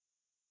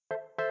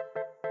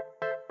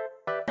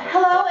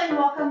Hello and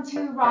welcome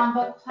to Ron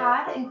Book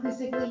Pod,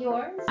 Inclusively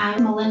Yours.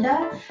 I'm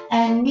Melinda,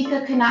 and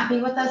Mika could not be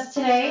with us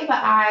today,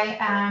 but I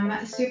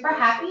am super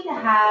happy to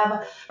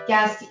have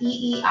guest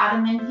E.E.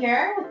 Ottoman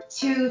here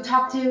to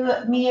talk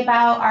to me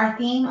about our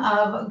theme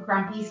of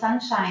Grumpy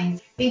Sunshine.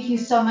 Thank you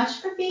so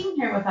much for being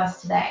here with us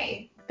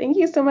today. Thank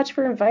you so much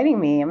for inviting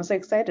me. I'm so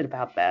excited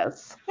about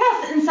this.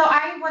 Yes, and so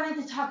I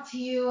wanted to talk to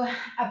you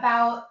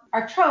about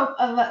our trope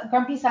of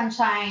Grumpy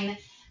Sunshine,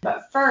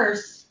 but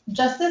first,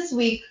 just this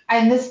week,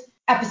 and this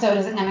episode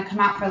isn't going to come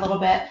out for a little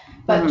bit,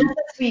 but just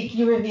this week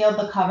you revealed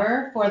the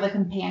cover for the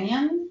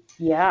companion.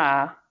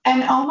 Yeah.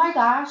 And oh my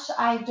gosh,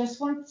 I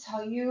just wanted to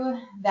tell you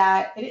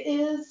that it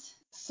is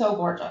so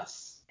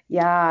gorgeous.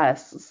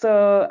 Yes.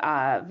 So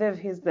Viv,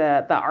 who's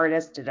the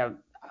artist, did an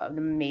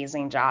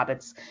amazing job.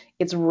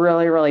 It's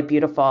really, really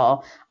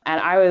beautiful. And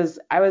I was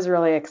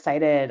really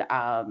excited.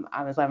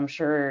 I'm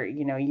sure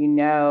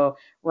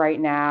right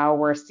now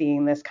we're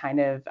seeing this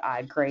kind of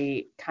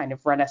great kind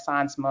of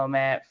renaissance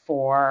moment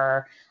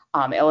for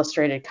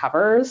illustrated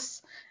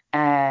covers.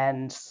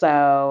 And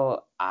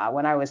so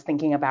when I was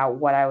thinking about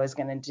what I was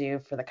going to do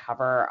for the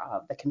cover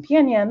of the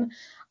companion,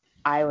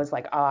 I was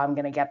like, oh, I'm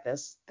going to get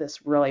this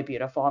really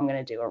beautiful. I'm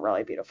going to do a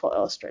really beautiful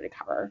illustrated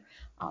cover.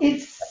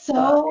 It's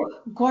so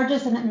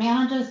gorgeous, and it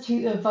manages to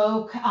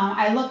evoke.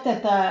 I looked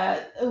at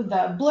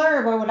the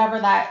blurb or whatever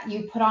that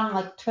you put on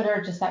like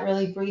Twitter, just that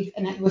really brief,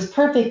 and it was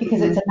perfect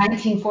because it's a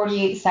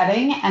 1948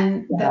 setting,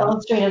 and the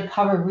illustrated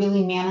cover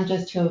really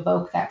manages to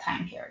evoke that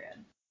time period.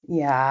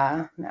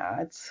 Yeah,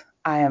 no,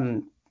 I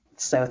am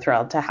so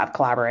thrilled to have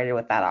collaborated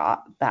with that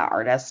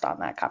artist on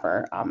that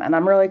cover, and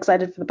I'm really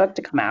excited for the book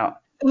to come out.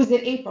 Was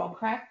it April,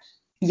 correct?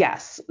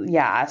 Yes,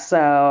 yeah.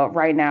 So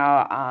right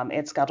now,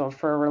 it's scheduled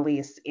for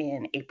release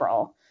in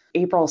April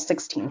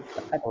 16th,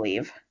 I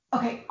believe.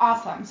 Okay,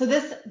 awesome. So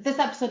this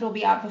episode will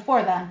be out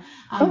before then.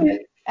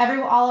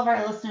 All of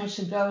our listeners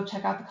should go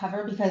check out the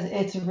cover because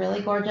it's really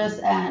gorgeous,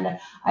 and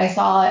I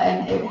saw it,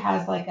 and it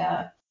has like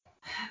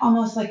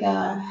almost like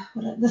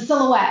the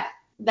silhouette.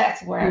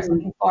 That's where I was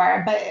looking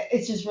for, but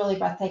it's just really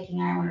breathtaking.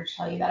 And I wanted to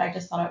tell you that I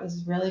just thought it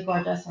was really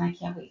gorgeous, and I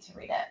can't wait to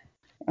read it.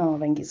 Oh,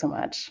 thank you so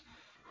much.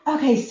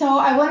 Okay, so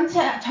I wanted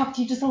to talk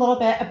to you just a little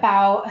bit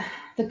about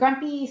the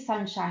Grumpy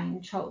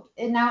Sunshine trope.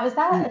 Now, is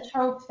that a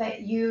trope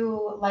that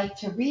you like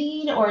to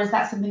read, or is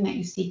that something that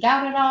you seek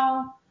out at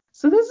all?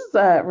 So this is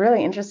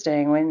really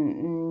interesting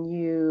when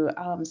you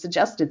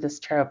suggested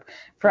this trope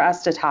for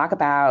us to talk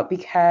about,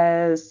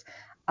 because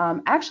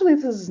actually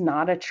this is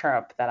not a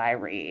trope that I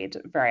read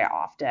very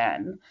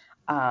often.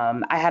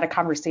 I had a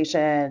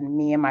conversation,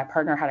 me and my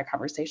partner had a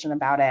conversation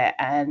about it,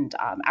 and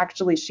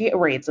actually she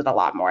reads it a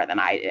lot more than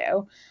I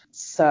do.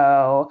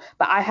 So,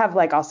 but I have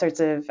like all sorts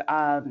of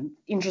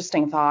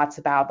interesting thoughts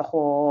about the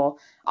whole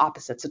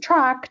opposites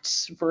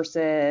attract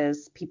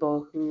versus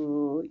people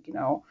who,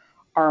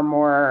 are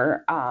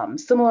more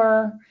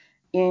similar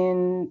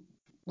in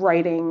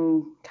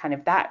writing kind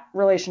of that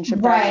relationship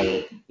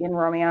Right. in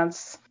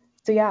romance.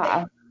 So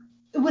yeah.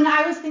 When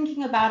I was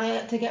thinking about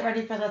it to get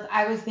ready for this,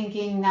 I was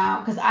thinking now,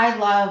 because I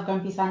love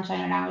Grumpy Sunshine,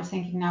 and I was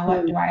thinking now,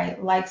 what do I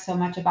like so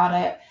much about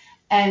it?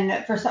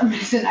 And for some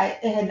reason,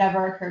 it had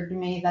never occurred to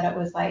me that it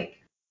was like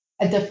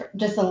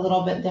just a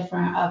little bit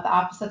different of the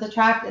opposite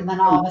attract. And then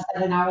all of a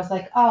sudden, I was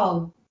like,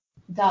 oh,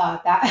 duh,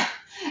 that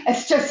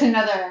it's just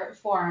another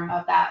form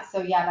of that.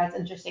 So yeah, that's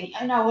interesting.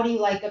 I know. What do you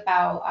like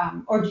about,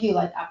 or do you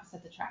like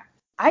opposites attract?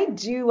 I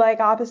do like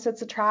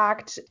opposites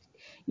attract.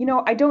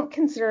 I don't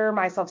consider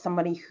myself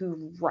somebody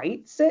who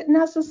writes it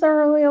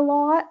necessarily a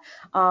lot.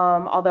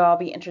 Although I'll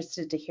be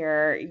interested to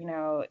hear,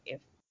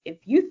 if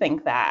you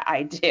think that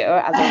I do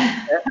as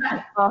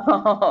a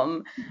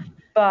reader.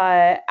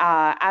 But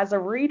as a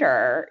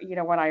reader,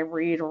 when I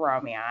read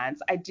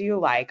romance, I do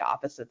like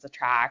opposites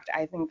attract.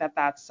 I think that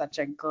that's such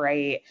a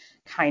great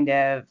kind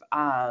of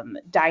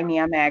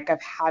dynamic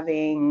of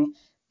having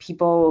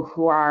people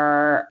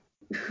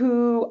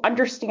who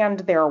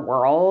understand their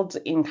world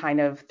in kind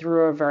of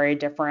through a very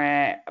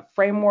different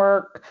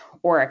framework,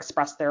 or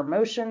express their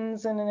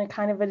emotions in a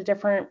kind of a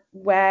different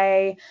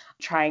way,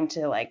 trying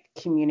to like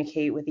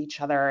communicate with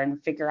each other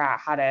and figure out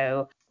how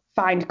to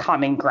find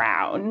common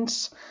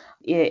ground.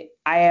 I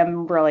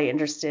am really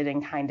interested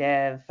in kind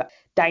of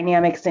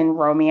dynamics in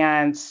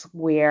romance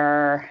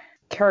where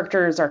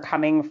characters are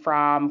coming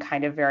from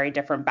kind of very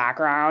different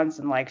backgrounds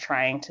and like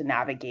trying to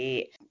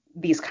navigate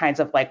these kinds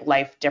of like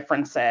life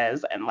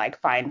differences and like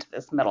find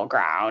this middle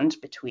ground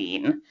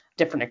between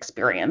different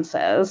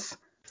experiences.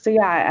 So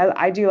yeah,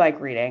 I do like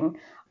reading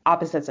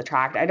opposites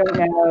attract. I don't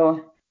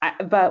know,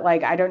 but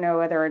like I don't know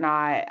whether or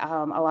not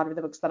a lot of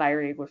the books that I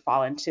read would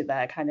fall into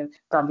the kind of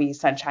grumpy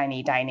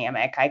sunshiny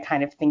dynamic. I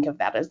kind of think of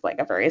that as like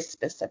a very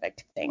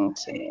specific thing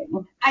to me.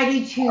 I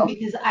do too,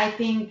 because I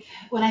think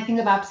when I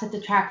think of opposite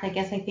attract, I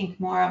guess I think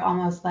more of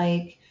almost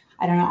like,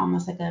 I don't know,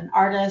 almost like an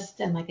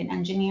artist and like an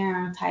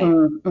engineer type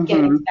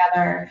getting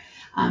together.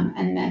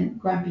 And then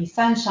Grumpy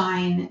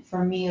Sunshine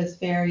for me is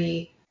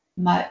very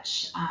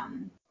much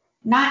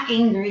not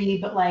angry,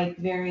 but like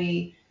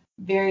very,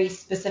 very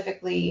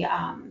specifically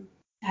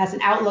has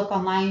an outlook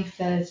on life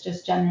that is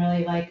just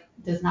generally like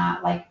does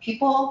not like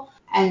people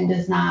and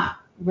does not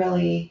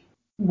really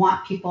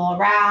want people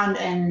around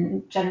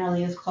and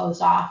generally is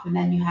closed off. And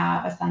then you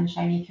have a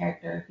sunshiny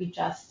character who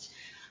just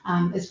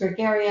is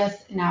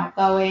gregarious and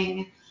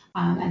outgoing.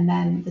 And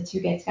then the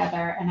two get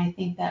together. And I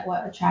think that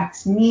what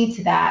attracts me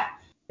to that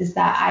is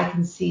that I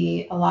can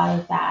see a lot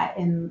of that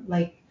in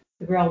like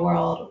the real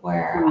world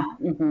where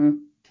Mm-hmm.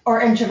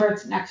 or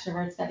introverts and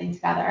extroverts getting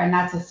together. And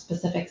that's a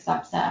specific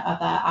subset of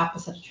the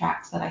opposite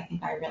attracts that I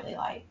think I really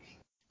like.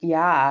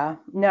 Yeah.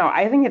 No,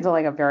 I think it's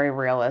like a very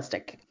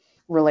realistic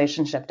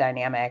relationship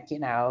dynamic,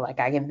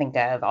 like I can think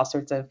of all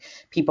sorts of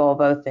people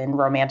both in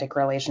romantic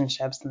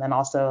relationships and then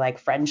also like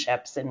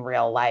friendships in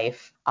real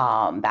life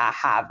that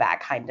have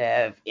that kind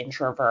of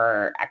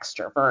introvert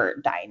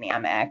extrovert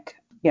dynamic.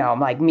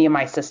 Like me and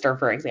my sister,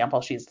 for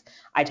example,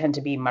 I tend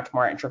to be much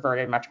more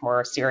introverted, much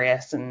more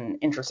serious and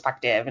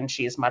introspective, and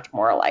she's much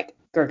more like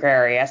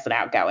gregarious and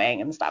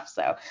outgoing and stuff.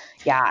 So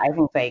yeah, I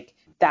think like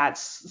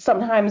that's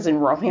sometimes in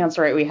romance,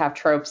 right? We have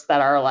tropes that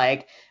are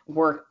like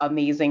work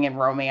amazing in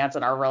romance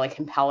and are really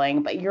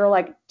compelling, but you're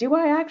like, do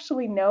I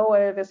actually know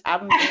whether this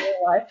happens in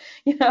real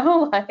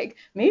life? Like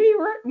maybe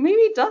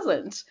it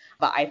doesn't.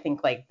 But I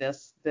think like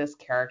this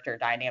character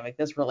dynamic,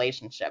 this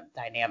relationship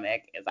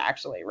dynamic is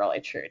actually really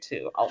true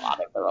to a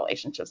lot of the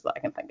relationships that I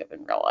can think of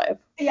in real life.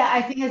 Yeah,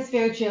 I think it's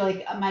very true.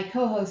 Like my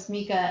co-host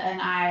Mika and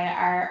I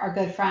are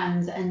good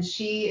friends, and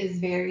she is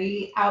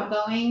very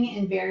outgoing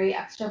and very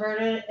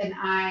extroverted, and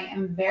I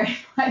am very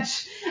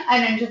much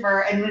an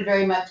introvert and would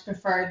very much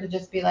prefer to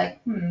just be like,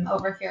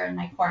 over here in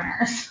my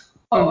corner. So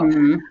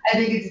Mm-hmm. I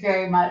think it's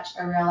very much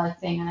a real life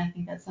thing, and I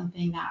think that's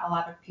something that a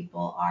lot of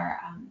people are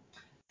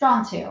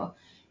drawn to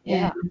in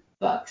Yeah.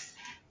 books.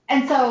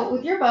 And so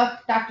with your book,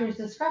 Doctor's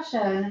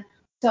Discretion,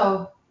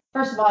 so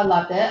first of all, I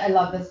loved it. I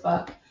love this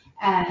book.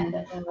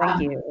 And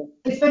Thank you.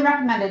 it's been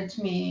recommended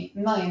to me a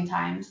million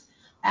times.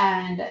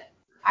 And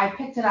I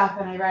picked it up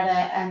and I read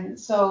it. And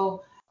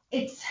so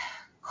it's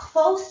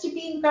close to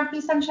being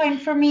Grumpy Sunshine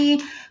for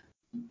me.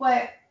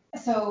 But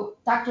so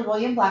Dr.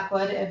 William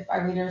Blackwood, if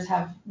our readers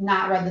have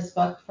not read this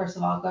book, first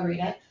of all, go read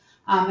it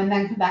and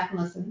then come back and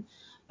listen.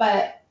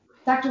 But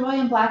Dr.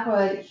 William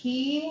Blackwood,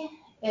 he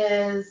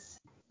is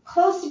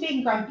close to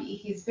being grumpy.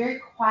 He's very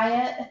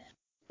quiet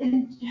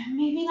and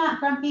maybe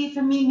not grumpy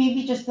for me,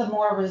 maybe just the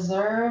more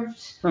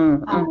reserved,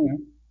 um, Mm-hmm.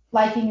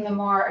 liking the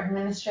more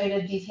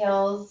administrative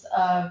details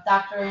of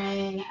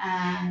doctoring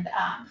and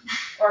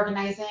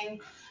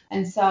organizing.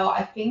 And so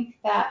I think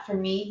that for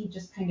me, he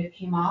just kind of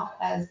came off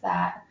as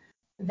that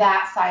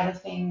side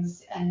of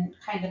things and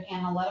kind of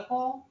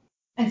analytical.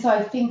 And so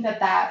I think that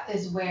that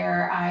is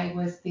where I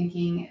was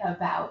thinking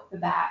about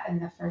that in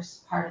the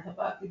first part of the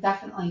book. It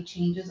definitely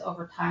changes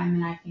over time,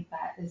 and I think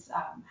that is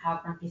how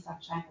Grumpy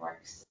Sunshine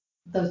works.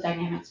 Those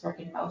dynamics work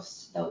in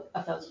most of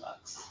those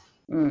books.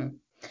 Mm.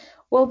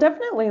 Well,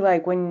 definitely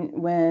like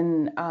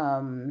when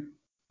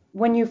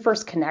you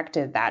first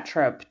connected that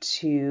trip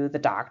to the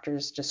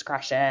doctor's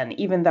discretion,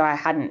 even though I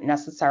hadn't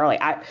necessarily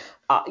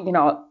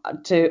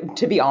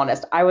to be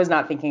honest, I was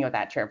not thinking of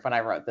that trip when I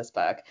wrote this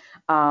book.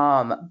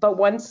 But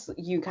once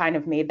you kind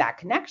of made that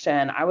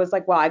connection, I was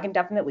like, well, I can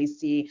definitely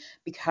see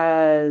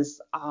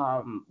because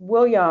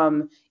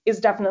William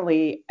is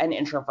definitely an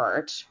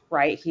introvert,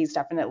 right? He's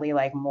definitely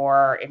like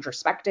more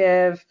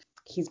introspective,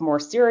 he's more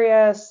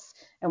serious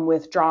and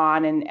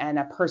withdrawn and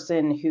a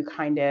person who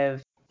kind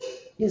of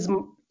is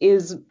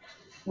is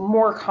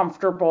more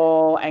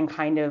comfortable and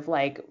kind of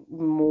like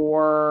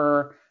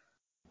more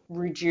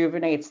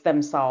rejuvenates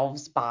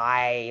themselves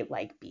by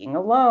like being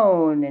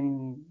alone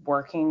and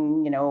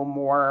working,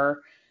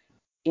 more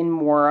in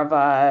more of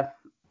a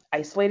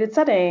isolated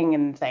setting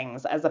and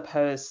things as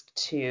opposed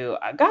to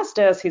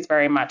Augustus, who's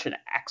very much an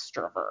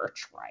extrovert,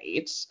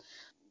 right?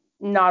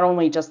 Not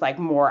only just like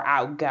more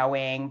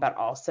outgoing, but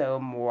also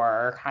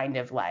more kind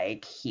of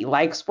like he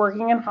likes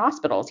working in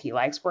hospitals. He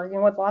likes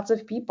working with lots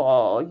of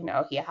people.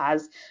 He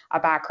has a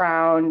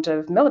background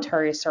of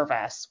military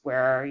service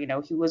where,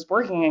 he was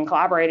working and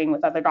collaborating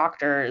with other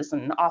doctors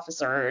and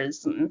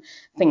officers and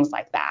things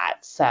like that.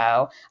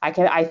 So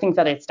I think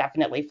that it's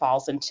definitely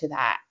falls into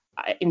that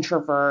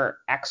introvert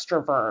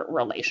extrovert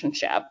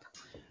relationship.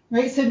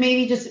 Right, so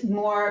maybe just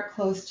more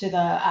close to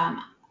the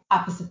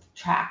opposite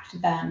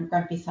tract than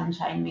Grumpy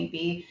Sunshine,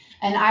 maybe.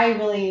 And I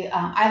really,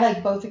 I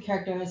like both the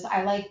characters.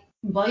 I like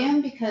William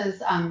because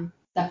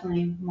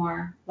definitely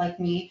more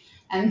like me,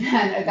 and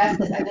then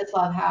Augustus. I just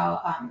love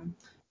how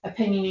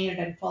opinionated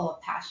and full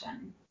of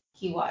passion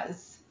he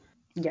was.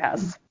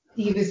 Yes.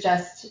 He was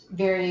just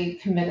very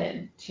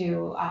committed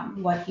to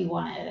what he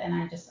wanted, and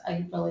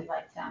I really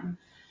liked him.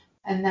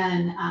 And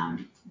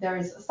then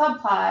there's a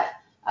subplot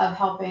of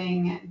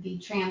helping the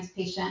trans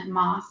patient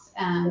Moss,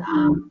 and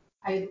Mhm.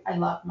 I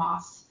love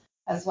Moss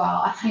as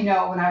well. I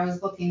know when I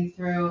was looking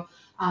through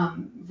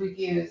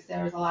reviews,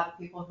 there was a lot of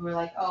people who were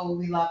like, "Oh,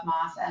 we love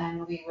Moss,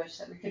 and we wish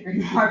that we could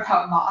read more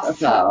about Moss."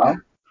 So,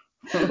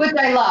 So, which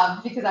I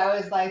loved because I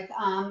was like,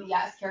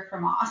 yes, care for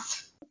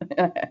Moss.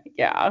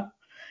 yeah.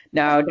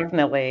 No,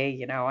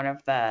 definitely, one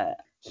of the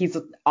he's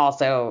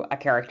also a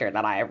character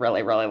that I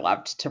really, really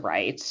loved to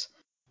write.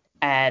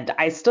 And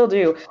I still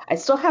do. I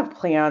still have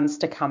plans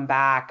to come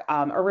back.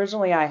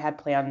 Originally, I had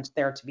planned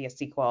there to be a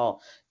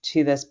sequel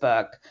to this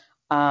book.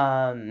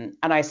 And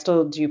I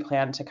still do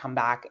plan to come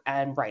back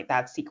and write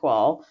that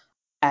sequel.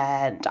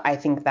 And I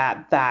think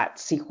that that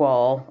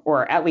sequel,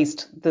 or at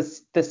least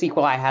the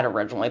sequel I had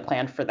originally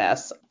planned for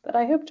this, that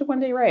I hope to one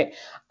day write,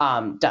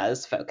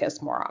 does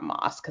focus more on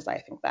Moss because I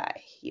think that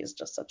he's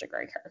just such a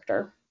great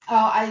character.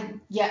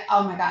 Yeah,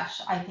 oh my gosh,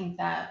 I think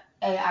that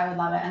I would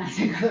love it, and I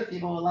think other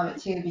people would love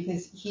it too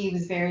because he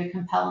was very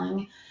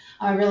compelling.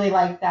 I really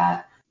like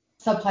that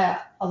subplot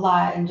a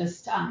lot, and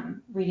just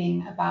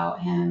reading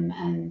about him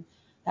and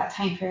that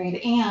time period,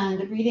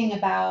 and reading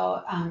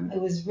about it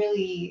was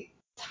really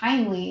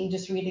timely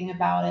just reading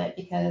about it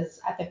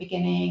because at the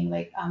beginning,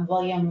 like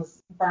William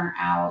was burnt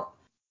out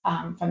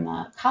from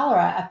the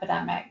cholera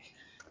epidemic.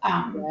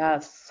 Um,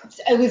 Yes.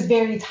 it was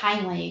very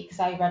timely because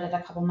I read it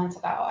a couple months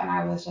ago, and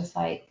I was just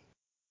like,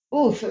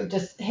 oof, it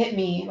just hit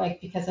me like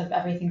because of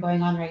everything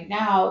going on right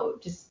now,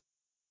 just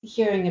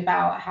hearing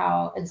about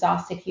how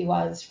exhausted he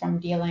was from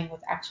dealing with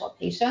actual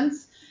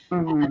patients.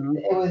 Hmm.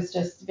 It was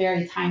just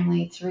very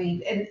timely to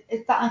read. And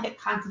it's not like it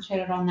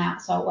concentrated on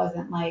that, so it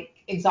wasn't like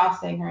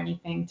exhausting or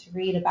anything to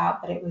read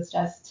about, but it was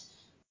just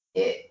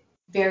it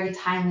very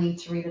timely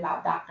to read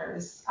about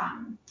doctors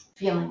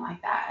feeling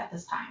like that at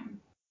this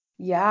time.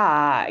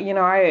 Yeah,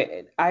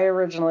 I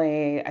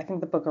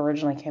think the book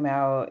originally came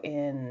out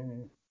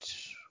in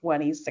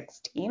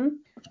 2016.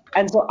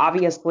 And so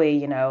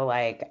obviously,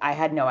 like I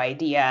had no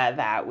idea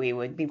that we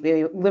would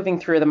be living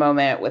through the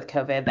moment with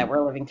COVID that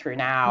we're living through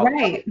now. But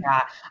Right.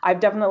 yeah, I've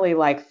definitely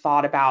like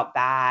thought about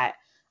that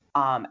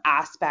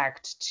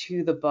aspect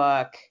to the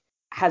book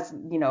has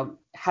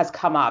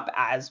come up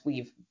as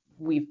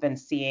we've been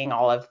seeing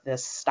all of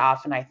this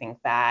stuff. And I think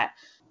that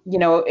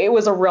it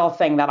was a real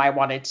thing that I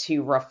wanted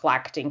to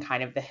reflect in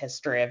kind of the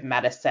history of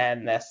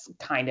medicine, this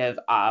kind of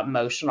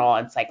emotional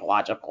and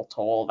psychological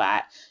toll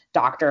that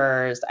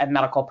doctors and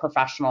medical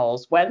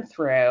professionals went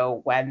through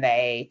when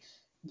they,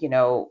 you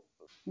know,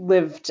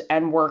 lived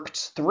and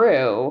worked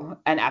through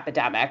an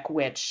epidemic,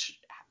 which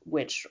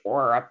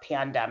or a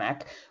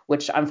pandemic,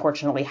 which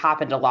unfortunately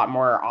happened a lot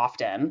more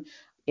often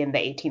in the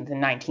 18th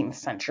and 19th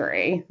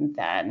century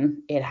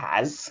than it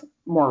has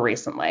more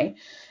recently.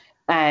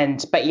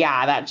 But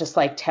yeah, that just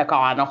like took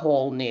on a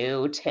whole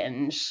new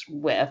tinge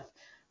with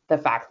the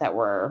fact that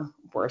we're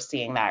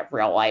seeing that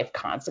real life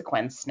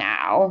consequence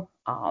now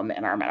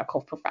in our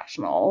medical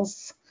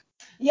professionals.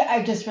 Yeah,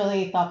 I just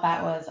really thought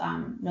that was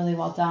really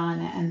well done.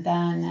 And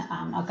then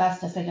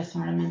Augustus, I just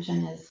wanted to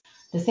mention, is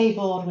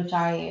disabled, which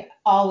I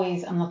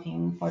always am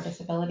looking for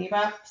disability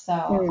rep. So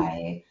Mm.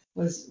 I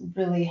was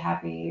really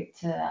happy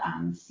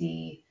to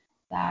see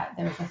that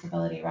there was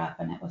disability rep,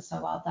 and it was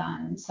so well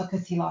done. So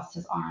because he lost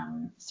his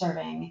arm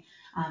serving,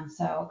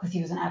 so because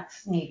he was an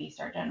ex-Navy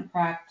surgeon,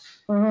 correct?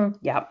 Mm-hmm.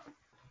 Yep.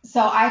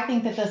 So I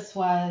think that this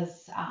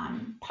was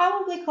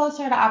probably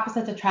closer to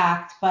opposites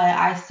attract, but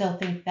I still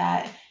think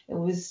that it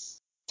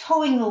was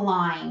towing the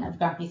line of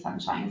Grumpy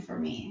Sunshine for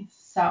me.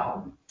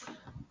 So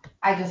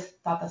I just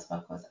thought this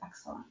book was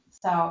excellent.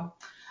 So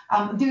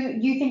do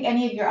you think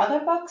any of your other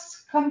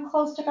books come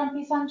close to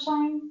Grumpy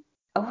Sunshine?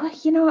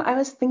 Oh, I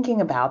was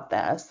thinking about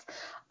this.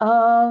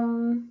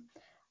 Um,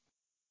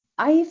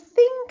 I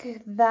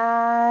think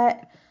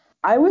that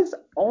I would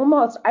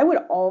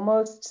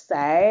almost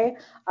say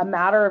A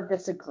Matter of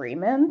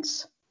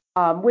Disagreement,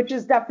 which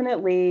is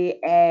definitely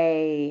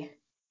a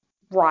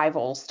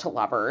rivals to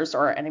lovers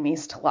or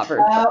enemies to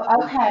lovers.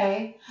 Oh,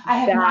 okay. I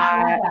have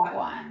not read That, that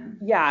one.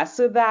 yeah,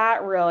 so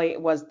that really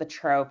was the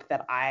trope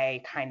that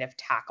I kind of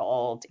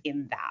tackled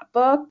in that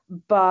book.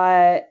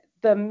 But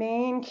the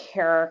main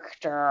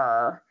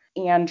character,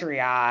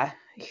 Andrea,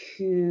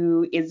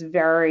 who is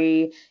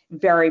very,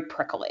 very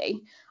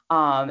prickly.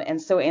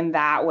 And so in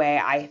that way,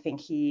 I think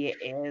he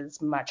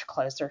is much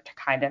closer to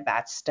kind of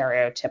that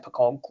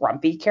stereotypical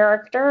grumpy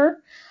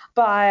character.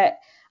 But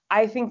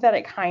I think that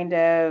it kind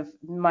of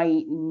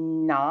might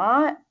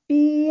not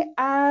be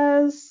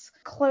as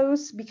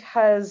close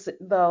because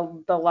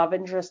the love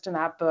interest in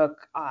that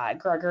book,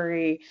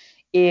 Gregory,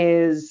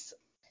 is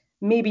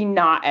maybe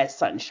not as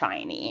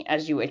sunshiny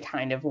as you would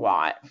kind of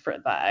want for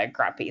the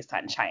grumpy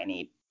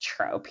sunshiny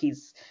trope.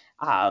 He's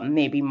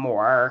maybe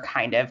more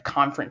kind of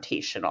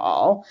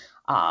confrontational.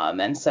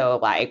 And so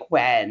like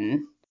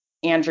when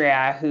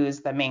Andrea,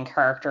 who's the main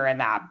character in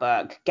that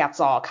book,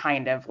 gets all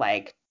kind of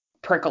like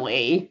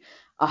prickly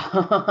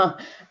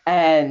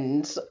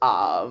and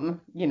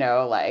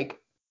like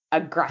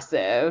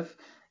aggressive,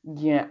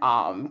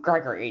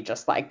 Gregory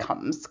just like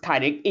comes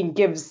kind of and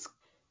gives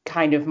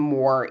kind of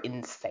more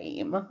in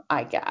same,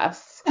 I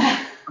guess,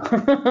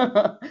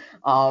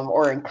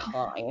 or in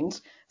kind.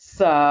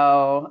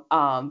 So,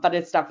 but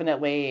it's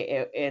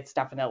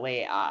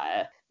definitely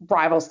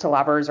rivals to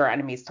lovers or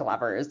enemies to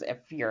lovers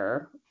if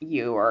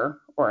you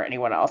or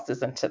anyone else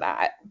is into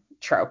that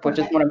trope, which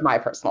is one Okay. of my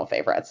personal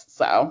favorites.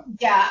 So,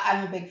 Yeah,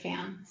 I'm a big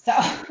fan. So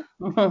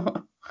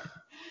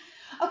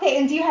Okay,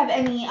 and do you have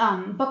any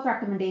book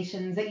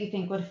recommendations that you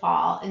think would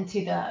fall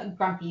into the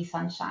Grumpy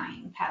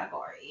Sunshine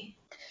category?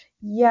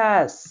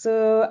 Yes.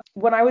 So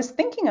when I was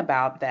thinking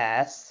about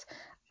this,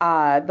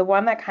 the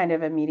one that kind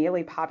of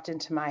immediately popped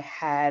into my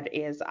head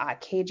is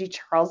K.G.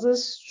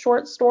 Charles's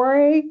short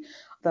story,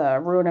 The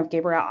Ruin of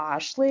Gabriel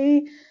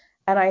Ashley.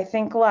 And I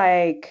think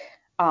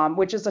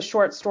which is a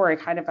short story,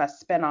 kind of a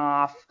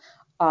spin-off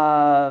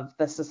of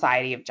the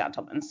Society of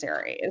Gentlemen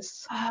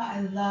series. Oh, I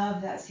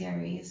love that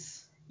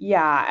series.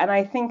 Yeah, and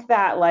I think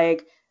that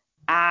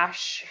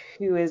Ash,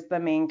 who is the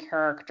main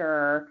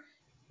character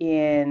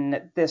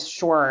in this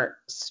short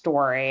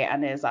story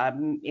and is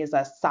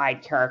a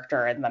side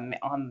character in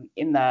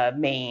the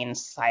main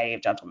Society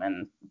of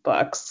Gentlemen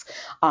books,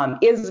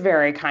 is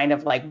very kind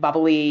of like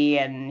bubbly,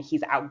 and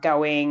he's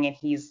outgoing, and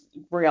he's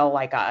real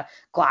like a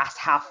glass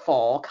half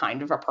full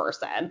kind of a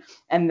person.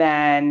 And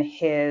then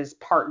his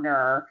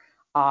partner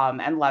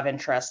and love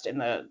interest in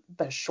the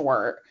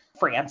short,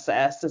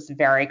 Francis, is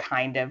very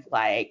kind of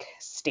like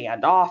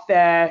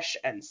standoffish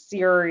and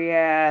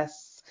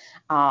serious.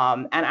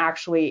 And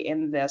actually,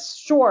 in this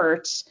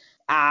short,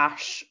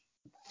 Ash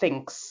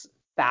thinks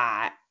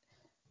that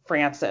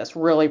Francis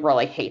really,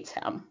 really hates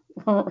him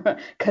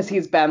because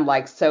he's been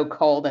like so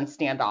cold and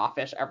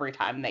standoffish every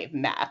time they've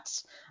met.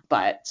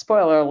 But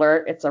spoiler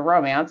alert, it's a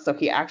romance, so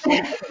he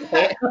actually doesn't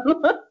hate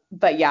him.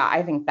 But yeah,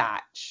 I think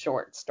that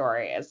short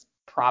story is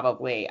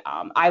probably,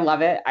 I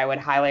love it. I would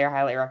highly,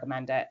 highly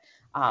recommend it.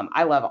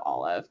 I love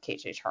all of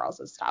KJ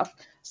Charles's stuff.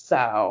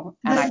 So,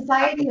 The and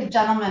Society of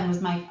Gentlemen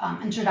was my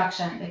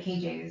introduction to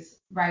KJ's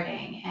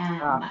writing,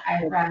 and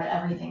I've it's read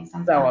everything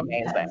since so then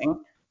because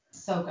amazing.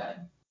 so good.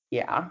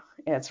 Yeah,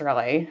 it's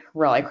really,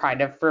 really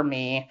kind of for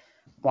me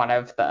one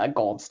of the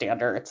gold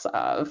standards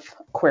of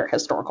queer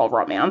historical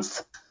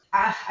romance.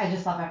 I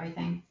just love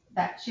everything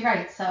that she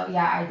writes. So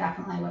yeah, I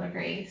definitely would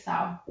agree. So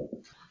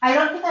I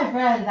don't think I've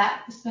read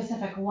that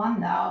specific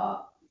one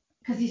though,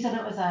 because you said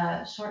it was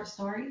a short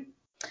story.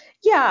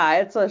 Yeah,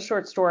 it's a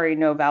short story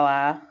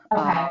novella.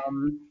 Okay.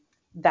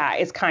 That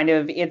is kind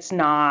of,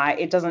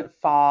 it doesn't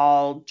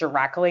fall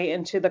directly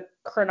into the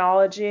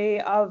chronology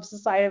of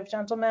Society of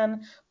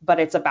Gentlemen, but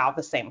it's about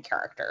the same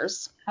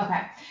characters.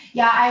 Okay.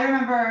 Yeah, I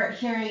remember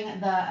hearing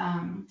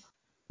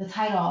the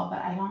title, but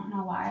I don't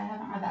know why I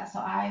haven't read that. So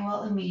I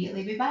will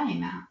immediately be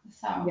buying that.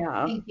 So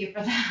Yeah. thank you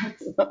for that.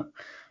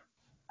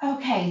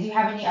 Okay. Do you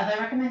have any other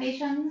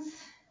recommendations?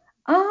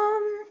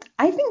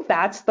 I think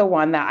that's the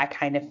one that I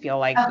kind of feel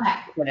like Okay.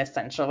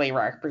 quintessentially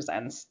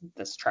represents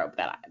this trope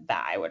that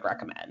I would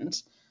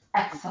recommend.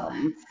 Excellent.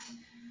 Um,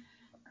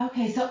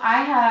 Okay, so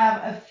I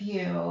have a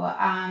few.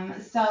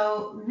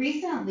 So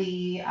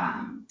recently,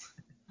 I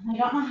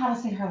don't know how to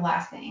say her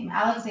last name.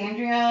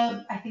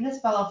 Alexandria, I think it's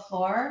Bella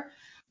Flor.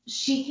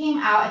 She came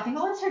out, I think it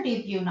was her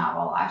debut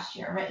novel last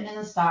year, Written in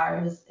the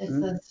Stars. It's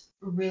this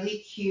really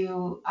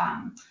cute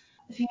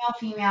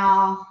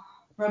female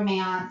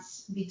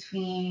romance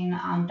between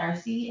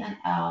Darcy and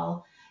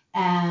Elle,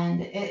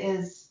 and it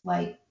is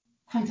like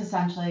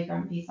quintessentially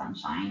Grumpy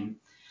Sunshine.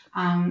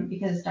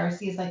 Because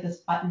Darcy is like this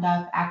buttoned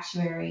up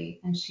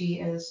actuary and she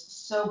is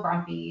so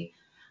grumpy.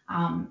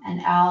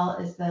 And Elle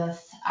is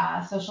this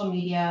social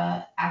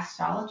media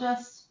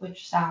astrologist,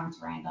 which sounds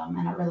random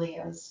and it really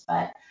is,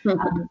 but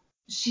um,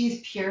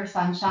 she's pure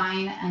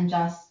sunshine and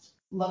just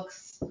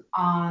looks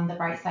on the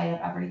bright side of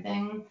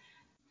everything.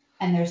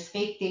 And there's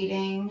fake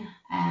dating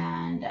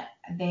and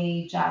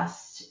they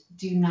just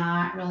do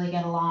not really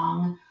get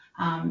along.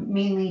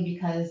 Mainly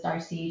because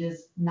Darcy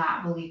does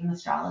not believe in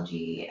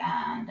astrology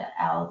and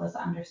Elle doesn't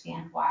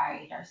understand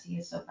why Darcy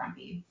is so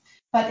grumpy.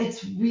 But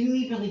it's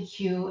really, really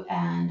cute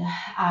and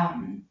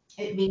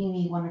it made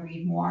me want to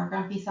read more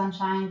Grumpy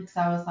Sunshine because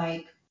I was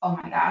like, oh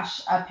my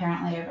gosh,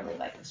 apparently I really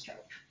like this trope.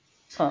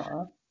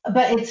 Aw.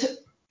 But it's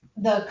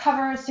the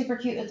cover is super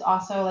cute. It's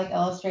also like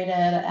illustrated,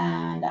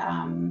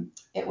 and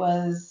it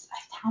was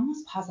I'm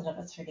almost positive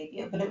it's her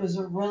debut, but it was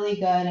really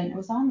good, and it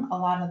was on a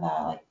lot of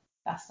the like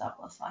best of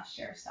lists last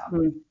year. So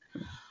Hmm.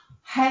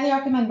 highly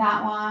recommend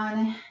that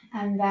one.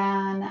 And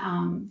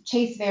then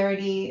Chase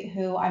Verity,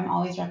 who I'm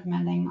always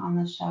recommending on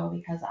this show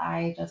because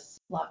I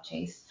just love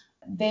Chase.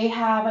 They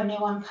have a new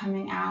one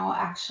coming out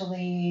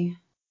actually.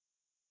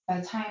 By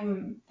the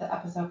time the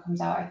episode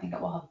comes out, I think it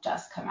will have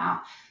just come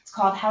out. It's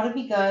called How to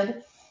Be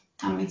Good.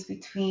 It's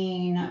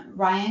between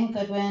Ryan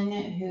Goodwin,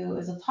 who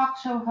is a talk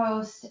show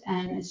host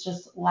and is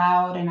just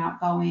loud and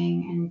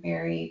outgoing and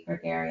very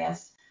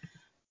gregarious.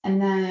 And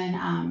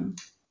then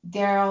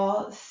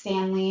Daryl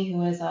Stanley,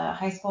 who is a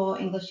high school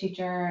English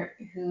teacher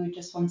who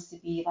just wants to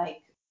be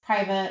like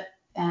private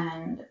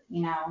and,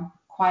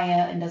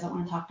 quiet and doesn't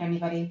want to talk to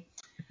anybody.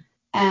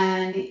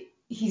 And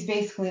he's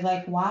basically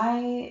like,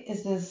 why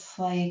is this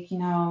like,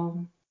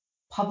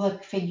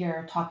 public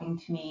figure talking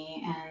to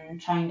me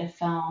and trying to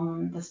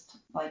film this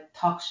like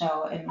talk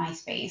show in my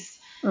space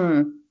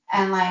Mm.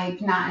 and like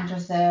not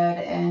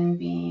interested in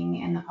being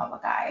in the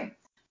public eye.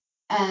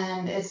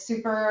 And it's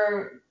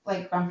super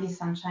like Grumpy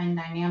Sunshine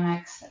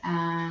dynamics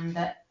and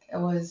it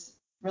was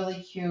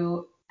really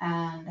cute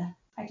and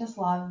I just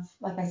love,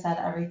 like I said,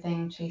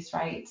 everything Chase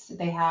writes.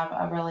 They have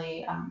a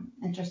really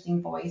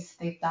interesting voice.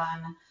 They've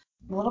done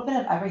a little bit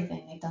of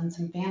everything. They've done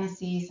some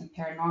fantasy, some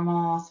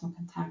paranormal, some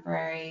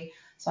contemporary.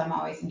 So I'm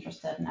always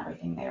interested in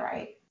everything they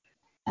write.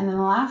 And then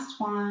the last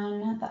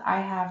one that I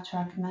have to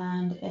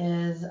recommend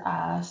is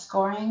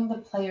Scoring the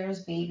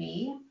Player's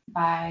Baby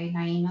by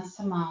Naima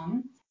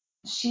Simone.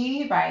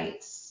 She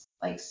writes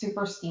like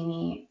super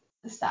steamy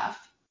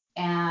stuff.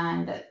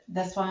 And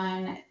this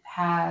one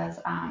has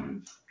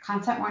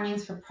content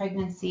warnings for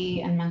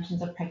pregnancy and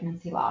mentions of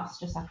pregnancy loss,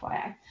 just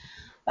FYI.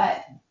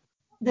 But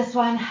this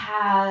one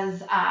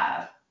has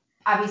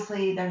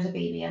obviously there's a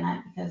baby in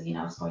it because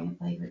scoring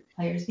the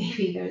player's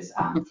baby. There's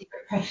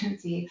secret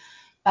pregnancy,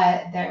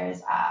 but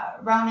there's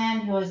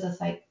Ronan, who is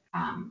this like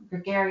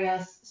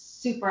gregarious,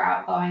 super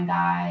outgoing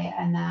guy,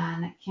 and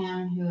then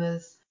Kim, who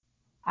is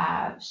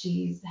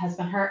she has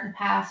been hurt in the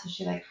past, so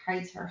she like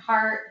hides her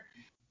heart,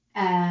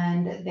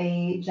 and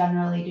they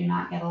generally do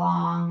not get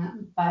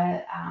along,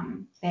 but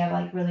they have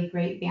like really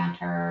great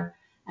banter,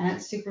 and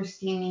it's super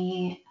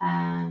steamy,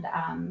 and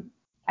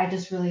I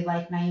just really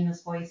like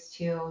Naima's voice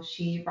too.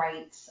 She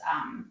writes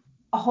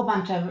a whole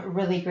bunch of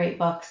really great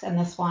books, and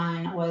this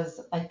one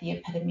was like the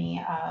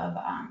epitome of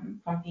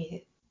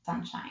Grumpy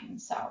Sunshine.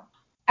 So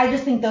I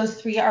just think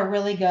those three are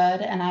really good,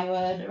 and I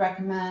would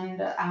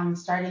recommend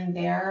starting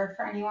there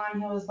for anyone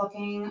who is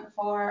looking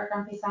for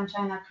Grumpy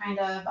Sunshine.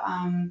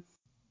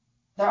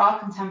 They're all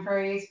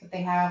contemporaries, but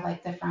they have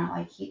like different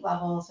like heat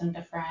levels and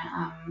different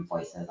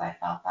voices. I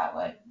felt that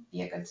would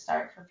be a good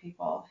start for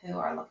people who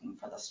are looking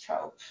for this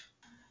trope.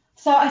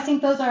 So I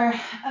think those are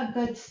a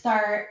good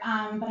start.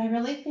 But I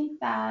really think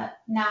that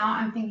now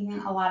I'm thinking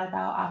a lot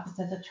about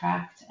Opposites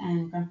Attract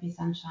and Grumpy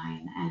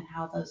Sunshine and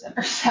how those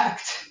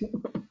intersect.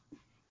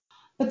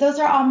 But those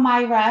are all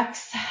my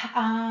recs.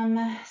 And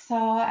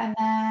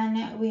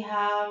then we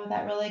have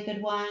that really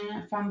good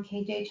one from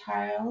KJ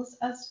Charles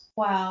as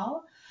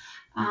well.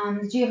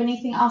 Do you have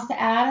anything else to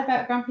add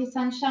about Grumpy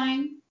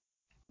Sunshine?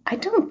 I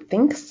don't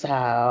think so.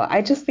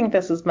 I just think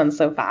this has been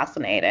so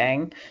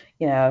fascinating,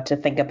 to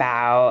think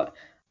about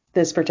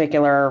this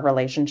particular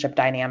relationship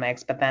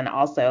dynamics, but then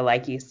also,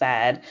 like you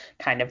said,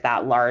 kind of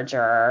that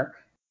larger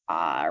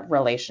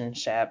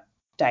relationship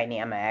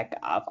dynamic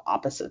of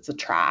opposites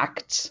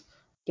attract.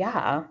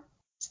 Yeah.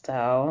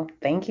 So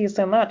thank you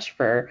so much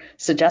for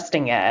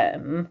suggesting it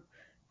and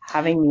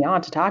having me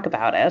on to talk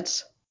about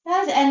it.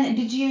 Yes, and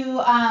did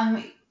you,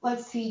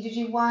 let's see, did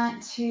you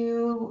want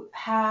to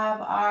have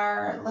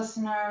our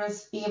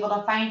listeners be able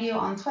to find you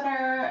on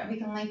Twitter? We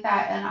can link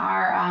that in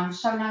our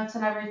show notes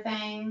and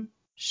everything.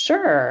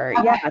 Sure.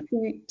 Okay. Yeah.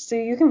 So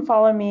you can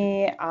follow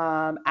me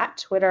at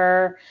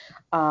Twitter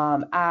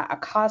at a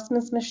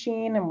Cosmos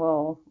Machine, and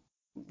we'll,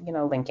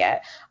 link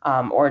it,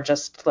 or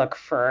just look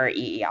for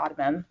EE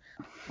Ottoman.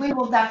 We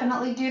will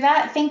definitely do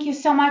that. Thank you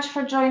so much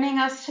for joining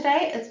us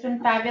today. It's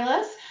been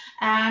fabulous.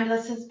 And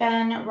this has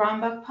been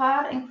Rom Book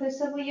Pod,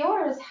 inclusively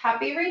yours.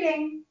 Happy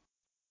reading.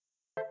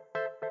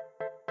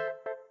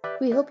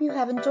 We hope you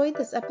have enjoyed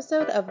this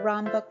episode of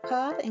Rom Book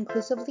Pod,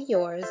 inclusively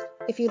yours.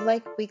 If you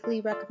like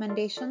weekly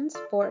recommendations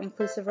for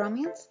inclusive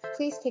romance,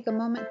 please take a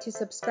moment to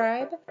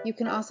subscribe. You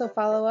can also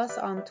follow us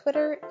on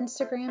Twitter,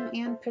 Instagram,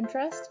 and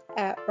Pinterest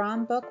at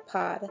Rom Book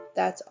Pod.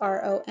 That's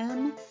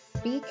ROMBKPOD.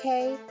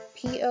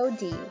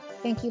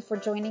 Thank you for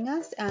joining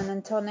us, and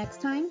until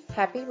next time,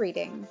 happy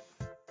reading.